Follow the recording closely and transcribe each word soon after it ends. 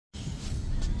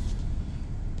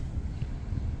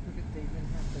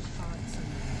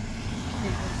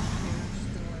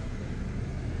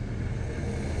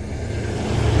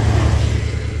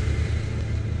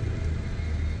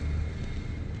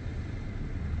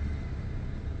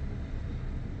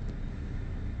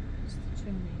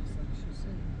chimneys, like she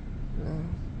said. No.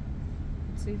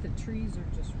 And see, the trees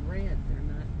are just red.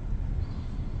 They're not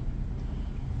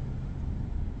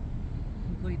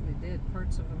completely dead.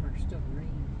 Parts of them are still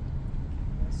green.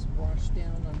 This washed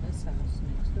down on this house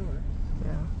next door.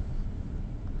 Yeah.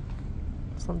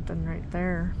 Something right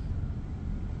there.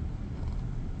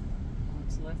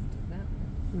 What's left of that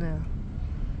one? No.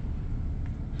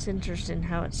 It's interesting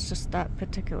how it's just that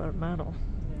particular metal.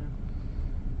 Yeah.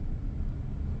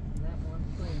 That one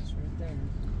place right there.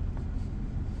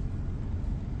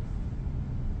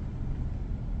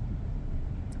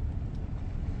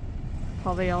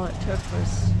 Probably all it took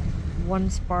was one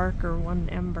spark or one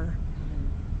ember.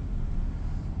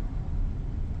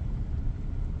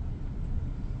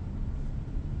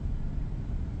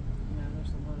 Yeah, there's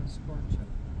a lot of scorch up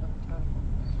top of it.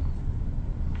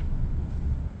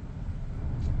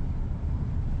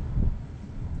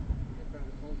 They brought a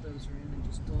bulldozer in and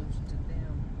just dozed it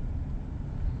down.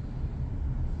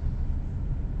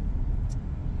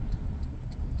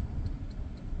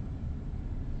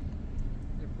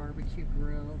 Their barbecue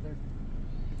grill, their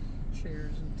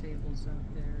chairs and tables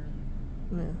out there,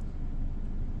 Yeah.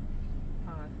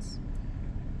 pots,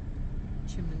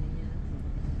 chimney.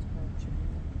 It's called chimney.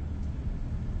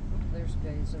 Oh, there's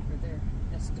guys over there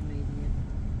estimating it.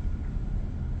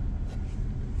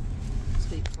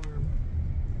 State Farm.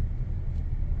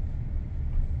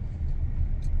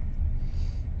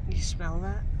 You smell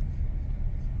that?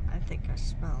 I think I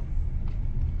smell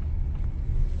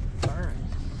burn.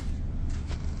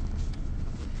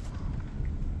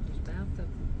 There's bathtub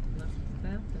left in the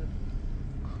bathtub.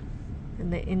 In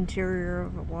the interior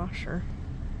of a washer.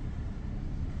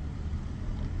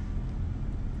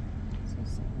 So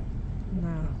sad.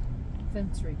 No. The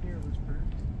fence right here was burnt.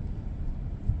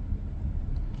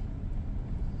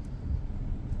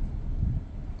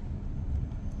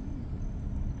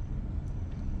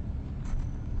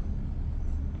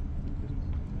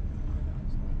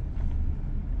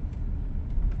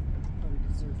 Probably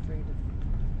because they're afraid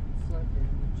of flood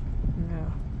damage.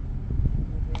 No.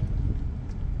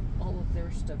 All of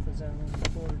their stuff is out on the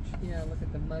porch. Yeah, look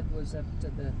at the mud was up to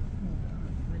the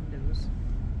windows.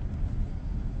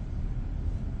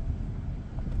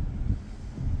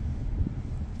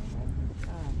 Oh my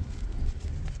God.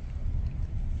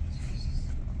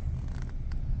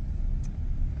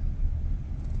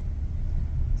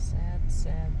 Sad,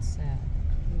 sad, sad.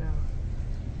 No.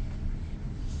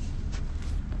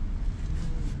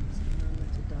 Millions and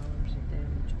millions of dollars of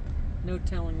damage. No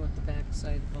telling what the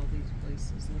backside of all these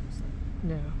places looks like.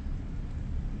 No.